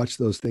you can watch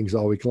those things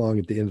all week long.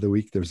 At the end of the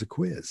week, there's a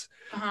quiz.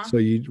 So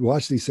you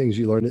watch these things,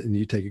 you learn it, and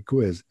you take a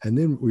quiz. And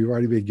then we've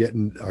already been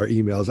getting our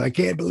emails. I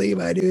can't believe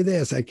I do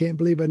this. I can't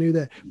believe I knew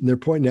that. And they're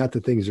pointing out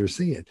the things they're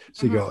seeing.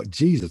 So you go,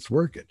 geez, it's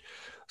working.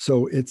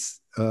 So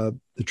it's the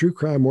True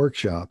Crime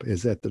Workshop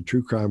is at the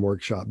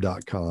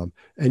truecrimeworkshop.com.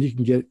 And you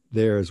can get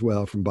there as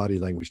well from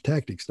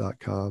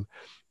bodylanguagetactics.com.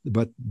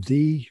 But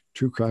the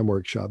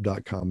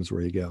truecrimeworkshop.com is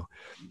where you go.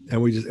 And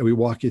we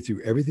walk you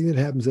through everything that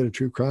happens at a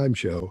true crime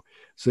show.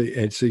 So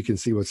you can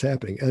see what's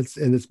happening.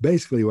 And it's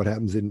basically what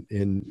happens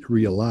in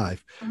real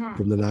life,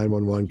 from the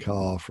 911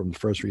 call, from the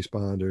first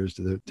responders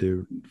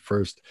to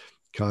first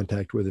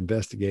contact with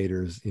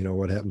investigators,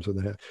 what happens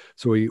when that.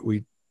 So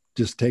we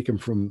just take them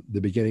from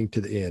the beginning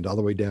to the end, all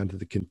the way down to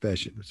the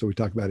confession. So we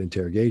talk about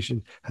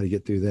interrogation, how to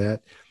get through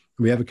that.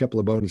 We have a couple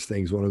of bonus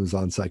things. One of them is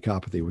on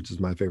psychopathy, which is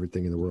my favorite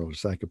thing in the world.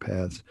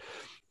 Psychopaths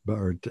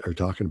are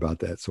talking about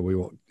that. So we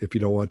won't, if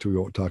you don't want to, we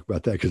won't talk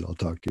about that, because I'll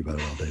talk to you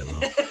about it all day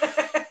long.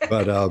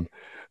 But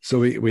so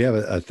we have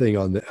a thing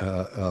on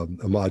a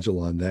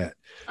module on that.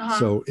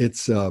 So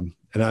it's and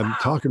I'm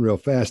talking real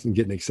fast and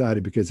getting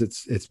excited because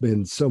it's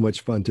been so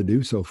much fun to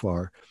do so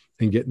far,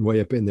 and getting way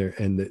up in there.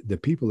 And the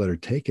people that are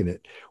taking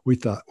it, we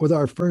thought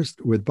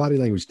with body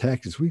language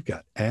tactics, we've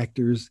got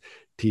actors,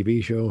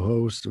 TV show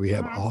hosts. We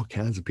have all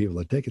kinds of people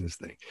that are taking this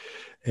thing.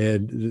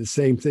 And the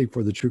same thing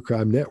for the True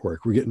Crime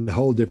Network. We're getting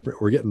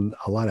we're getting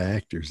a lot of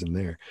actors in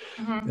there.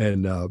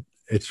 And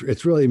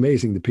it's really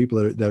amazing the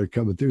people that are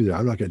coming through there.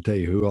 I'm not going to tell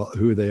you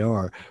who they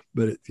are,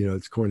 but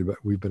it's corny, but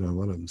we've been on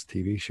one of them's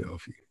TV show.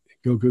 If you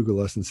go Google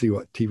us and see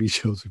what TV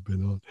shows we've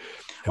been on.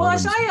 Well, I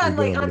saw you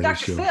on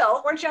Dr.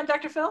 Phil. Weren't you on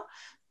Dr. Phil?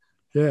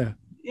 Yeah.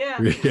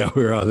 Yeah. Yeah,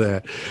 we were on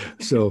that.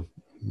 So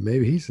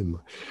maybe he's in,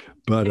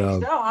 but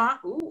so, huh?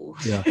 Ooh.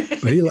 Yeah,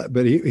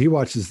 but he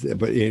watches.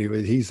 But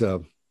anyway, he's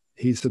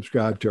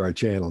subscribed to our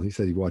channel. He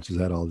said he watches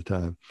that all the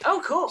time.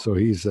 Oh, cool. So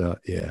he's and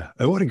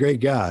what a great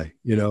guy.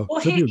 Well,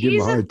 some people give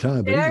him a hard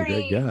time, but he's a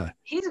great guy.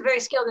 He's a very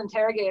skilled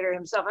interrogator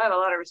himself. I have a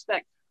lot of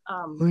respect.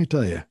 Let me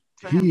tell you,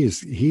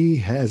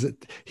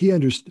 he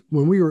understood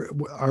when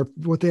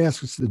what they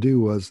asked us to do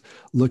was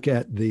look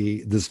at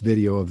this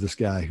video of this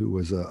guy who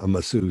was a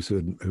masseuse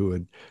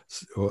who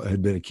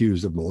had been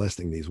accused of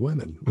molesting these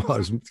women while I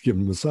was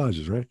giving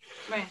massages, right?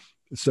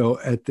 So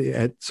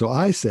so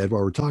I said,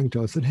 while we're talking to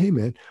him, I said, hey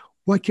man,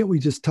 why can't we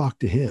just talk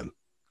to him?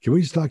 Can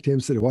we just talk to him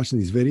instead of watching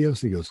these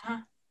videos? And he goes,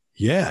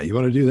 yeah, you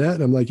want to do that?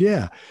 And I'm like,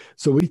 yeah.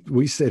 So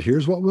we said,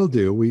 here's what we'll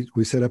do. We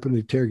set up an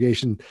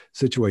interrogation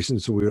situation.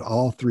 So we would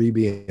all three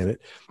be in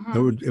it.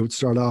 It would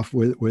start off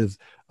with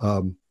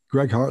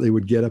Greg Hartley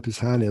would get up his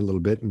hind end a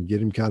little bit and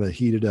get him kind of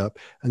heated up.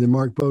 And then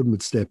Mark Bowden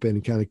would step in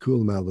and kind of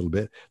cool him out a little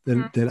bit.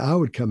 Then I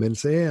would come in and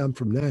say, hey, I'm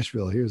from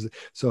Nashville.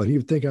 So he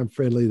would think I'm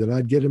friendly. Then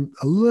I'd get him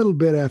a little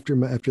bit after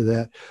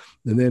that.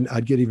 And then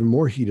I'd get even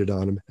more heated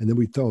on him. And then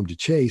we'd throw him to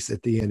Chase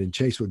at the end. And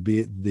Chase would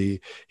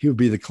be he would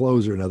be the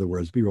closer, in other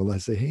words, be real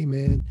nice, say, hey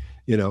man,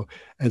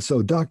 And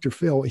so Dr.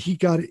 Phil, he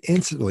got it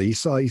instantly. He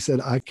said,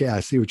 okay, I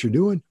see what you're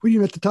doing. We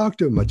didn't have to talk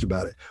to him much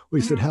about it.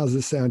 We said, how's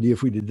this sound to you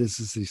if we did this?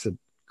 He said,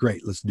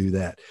 great, let's do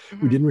that.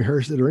 We didn't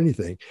rehearse it or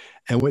anything.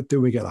 And went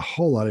through, we got a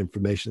whole lot of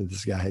information that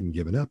this guy hadn't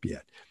given up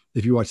yet.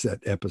 If you watch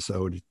that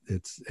episode,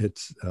 it's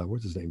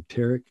what's his name?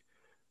 Tarek?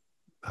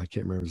 I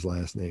can't remember his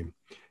last name.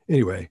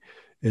 Anyway,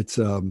 it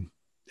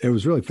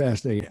was really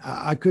fascinating.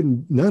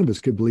 None of us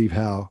could believe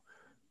how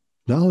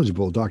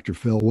knowledgeable Dr.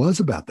 Phil was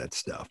about that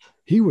stuff.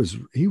 He was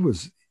deep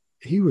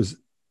in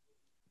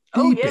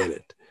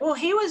it. Well,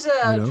 he was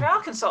a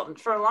trial consultant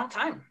for a long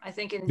time, I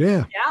think, in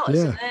Dallas.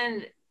 Yeah.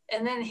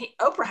 And then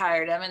Oprah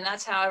hired him, and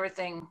that's how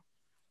everything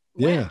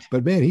went. Yeah,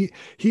 but man,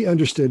 he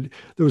understood.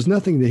 There was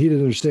nothing that he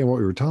didn't understand what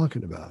we were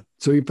talking about.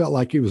 So he felt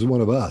like he was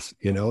one of us.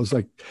 It was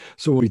like,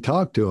 so when we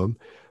talked to him,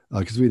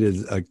 because we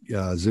did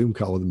a Zoom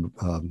call with him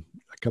a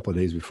couple of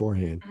days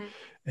beforehand,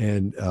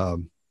 and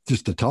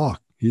just to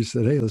talk. He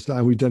said, hey, let's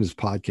talk. We've done his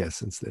podcast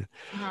since then.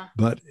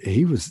 But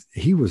he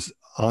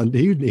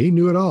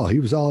knew it all. He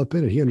was all up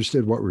in it. He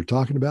understood what we were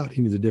talking about.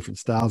 He knew the different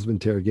styles of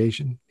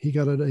interrogation. He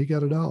got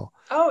it all.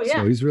 Oh,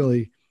 yeah.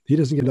 So he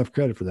doesn't get enough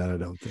credit for that, I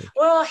don't think.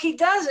 Well, he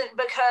doesn't,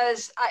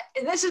 because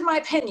and this is my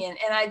opinion,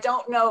 and I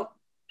don't know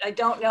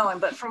him,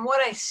 but from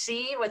what I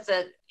see with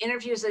the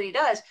interviews that he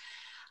does,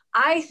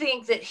 I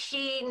think that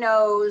he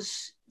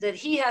knows that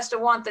he has to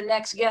want the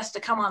next guest to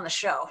come on the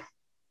show.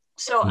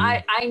 So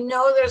I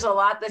know there's a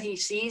lot that he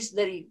sees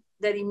that he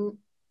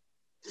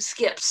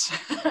skips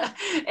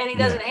and he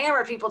doesn't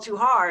hammer people too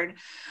hard.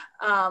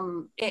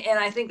 And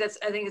I think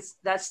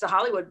that's the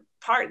Hollywood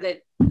part,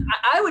 that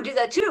I would do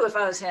that too if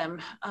I was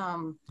him.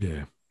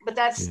 But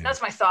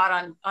that's my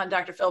thought on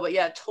Dr. Phil. But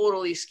yeah,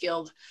 totally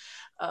skilled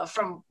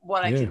from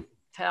what I can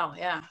tell.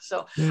 Yeah.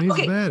 So he's a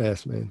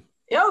badass, man.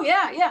 Oh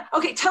yeah.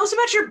 Okay, tell us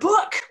about your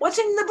book. What's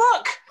in the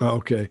book?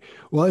 Okay.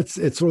 Well, it's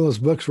one of those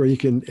books where you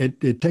can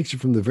it takes you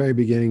from the very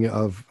beginning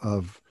of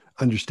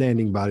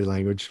understanding body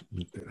language,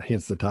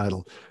 hence the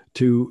title,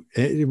 to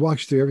it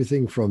walks through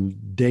everything from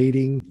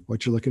dating,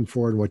 what you're looking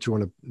for and what you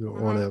want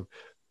to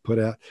put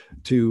out,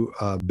 to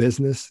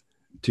business,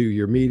 to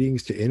your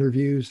meetings, to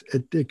interviews.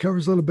 It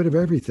covers a little bit of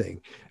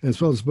everything. And it's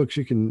one of those books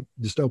you can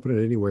just open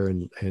it anywhere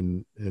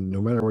and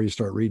no matter where you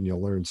start reading,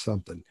 you'll learn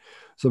something.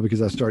 So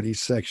because I start each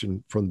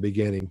section from the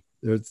beginning,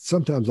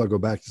 sometimes I'll go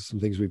back to some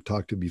things we've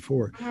talked to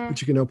before,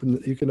 but you can open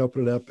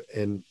it up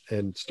and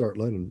start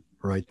learning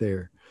right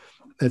there.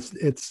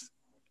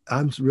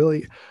 I'm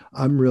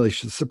really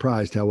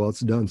surprised how well it's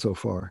done so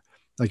far.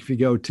 Like if you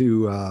go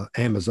to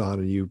Amazon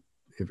and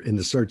in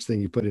the search thing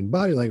you put in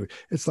body language,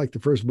 it's like the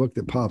first book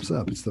that pops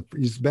up. You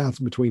just bounce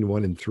between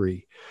 1 and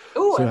 3.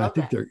 Ooh, so I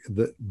think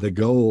the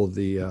goal,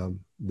 the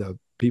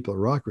people at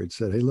Rockridge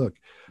said, hey, look,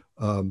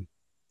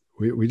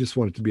 we just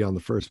want it to be on the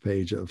first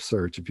page of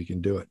search if you can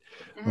do it.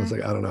 I was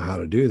like, I don't know how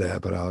to do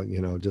that, but I'll,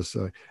 just,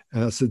 and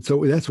I said,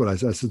 so that's what I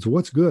said. I said, so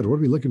what's good? What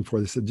are we looking for?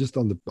 They said, just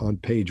on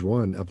page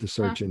 1 of the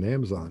search in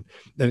Amazon.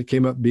 And it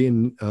came up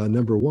being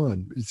number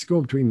 1. It's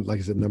going between, like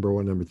I said, number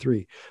 1, number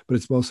 3, but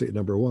it's mostly at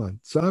number 1.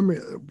 So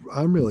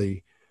I'm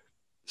really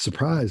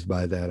surprised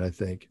by that, I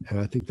think. And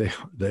I think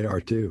they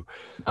are too.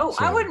 Oh,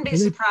 so, I wouldn't be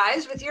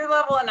surprised with your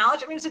level of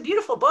knowledge. I mean, it's a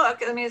beautiful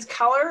book. I mean, it's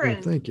color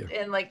and thank you.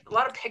 And like a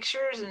lot of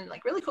pictures and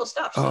like really cool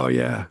stuff. So. Oh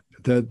yeah.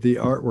 the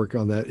artwork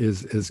on that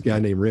is a guy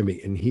named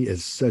Remy, and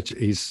he's such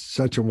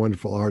a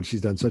wonderful artist.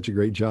 He's done such a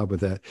great job with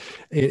that.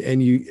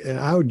 And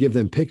I would give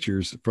them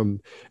pictures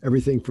from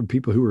everything from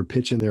people who were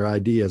pitching their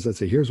ideas. I'd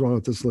say, here's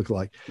what this look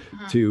like,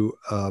 to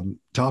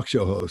talk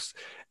show hosts.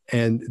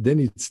 And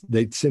then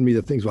they'd send me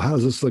the things. Well, how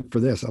does this look for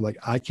this? I'm like,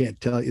 I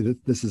can't tell you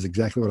that this is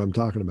exactly what I'm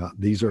talking about.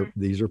 These are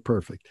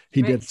perfect.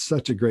 He did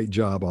such a great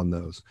job on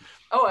those.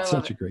 Oh, I love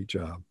such a great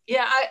job.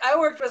 Yeah, I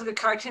worked with a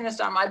cartoonist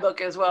on my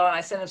book as well, and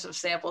I sent him some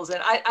samples,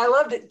 and I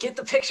love to get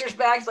the pictures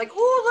back. It's like,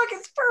 oh, look,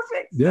 it's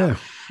perfect.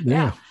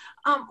 Yeah.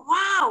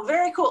 Wow,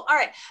 very cool. All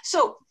right,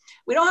 so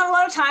we don't have a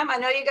lot of time. I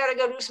know you got to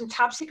go do some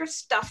top secret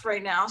stuff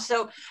right now.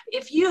 So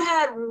if you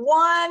had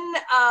one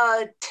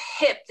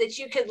tip that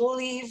you could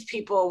leave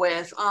people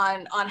with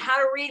on how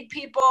to read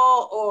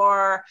people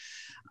or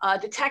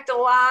detect a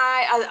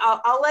lie,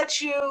 I'll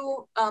let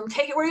you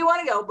take it where you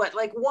want to go, but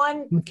like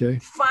one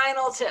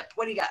final tip.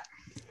 What do you got?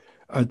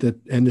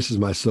 And this is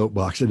my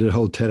soapbox. I did a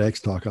whole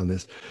TEDx talk on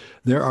this.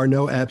 There are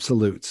no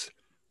absolutes.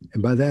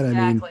 And by that, I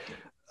mean,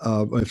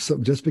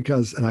 just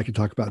because, and I can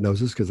talk about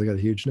noses because I got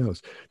a huge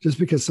nose. Just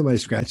because somebody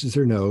scratches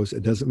their nose,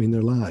 it doesn't mean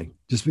they're lying.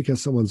 Just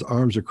because someone's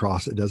arms are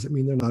crossed, it doesn't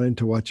mean they're not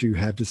into what you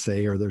have to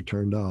say or they're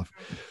turned off.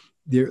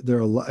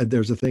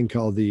 There's a thing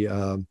called the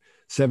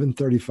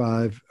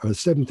 735 or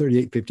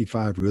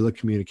 738-55 rule of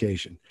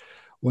communication.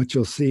 What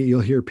you'll see,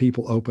 you'll hear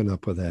people open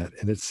up with that,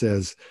 and it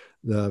says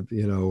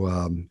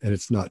and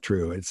it's not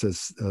true. It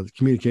says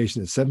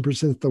communication is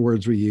 7% the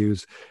words we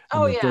use,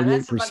 and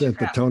 38%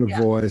 the tone of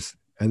voice,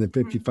 and then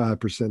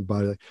 55%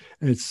 body.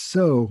 And it's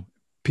so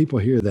people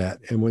hear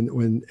that. And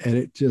when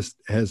it just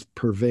has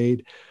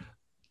pervaded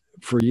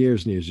for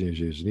years and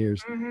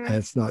years, and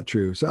it's not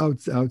true. So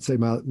I would say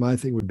my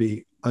thing would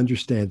be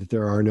understand that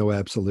there are no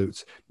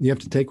absolutes. You have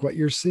to take what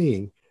you're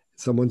seeing,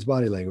 someone's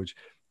body language,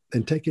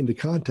 and take into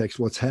context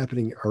what's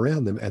happening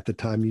around them at the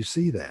time you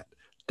see that.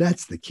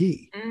 That's the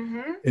key,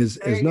 is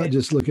not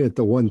just looking at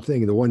the one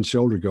thing, the one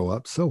shoulder go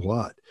up. So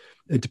what?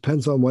 It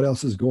depends on what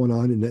else is going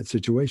on in that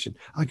situation.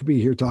 I could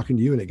be here talking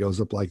to you and it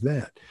goes up like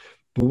that.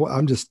 But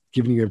I'm just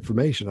giving you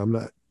information.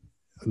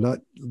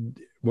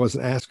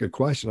 Wasn't asked a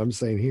question. I'm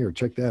saying, here,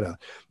 check that out.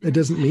 It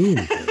doesn't mean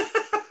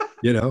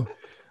anything,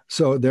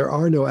 So there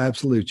are no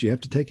absolutes. You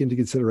have to take into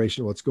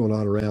consideration what's going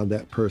on around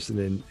that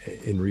person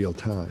in real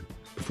time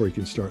before you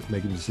can start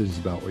making decisions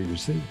about what you're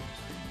seeing.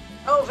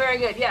 Oh, very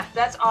good. Yeah,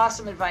 that's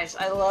awesome advice.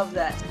 I love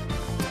that.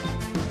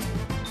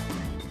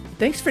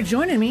 Thanks for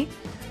joining me.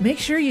 Make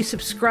sure you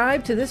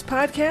subscribe to this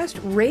podcast,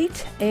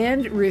 rate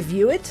and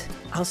review it.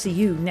 I'll see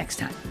you next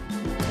time.